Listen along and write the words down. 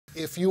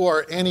If you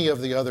are any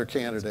of the other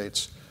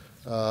candidates,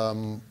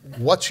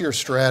 what's your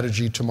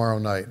strategy tomorrow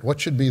night? What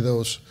should be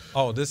those?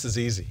 Oh, this is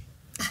easy.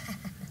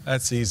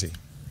 That's easy.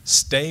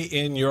 Stay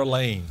in your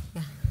lane.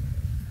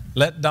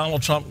 Let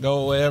Donald Trump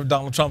go wherever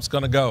Donald Trump's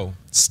going to go.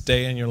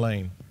 Stay in your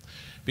lane,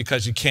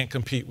 because you can't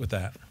compete with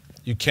that.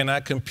 You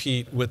cannot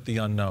compete with the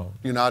unknown.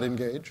 You not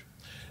engage?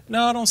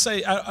 No,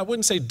 I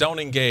wouldn't say don't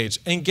engage.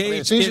 Engage. I mean,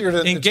 it's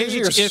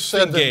easier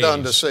said than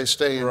done to say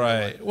stay in.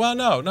 Right. Well,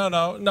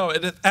 no.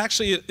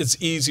 Actually,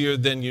 it's easier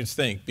than you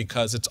think,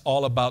 because it's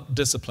all about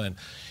discipline.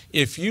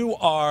 If you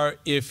are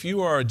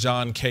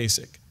John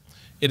Kasich,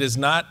 it is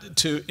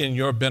not in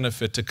your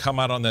benefit to come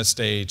out on that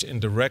stage and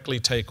directly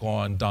take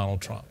on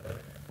Donald Trump,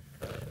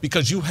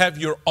 because you have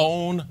your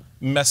own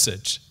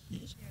message,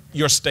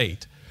 your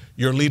state,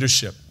 your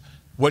leadership,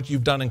 what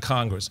you've done in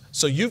Congress.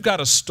 So you've got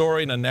a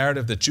story and a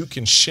narrative that you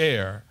can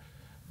share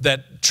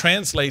that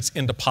translates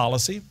into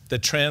policy,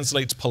 that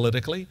translates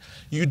politically.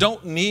 You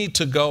don't need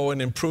to go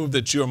and prove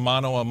that you're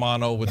mano a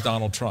mano with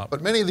Donald Trump.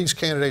 But many of these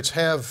candidates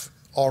have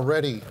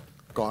already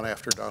gone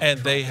after Donald Trump.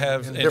 And they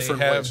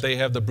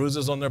have the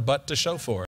bruises on their butt to show for it.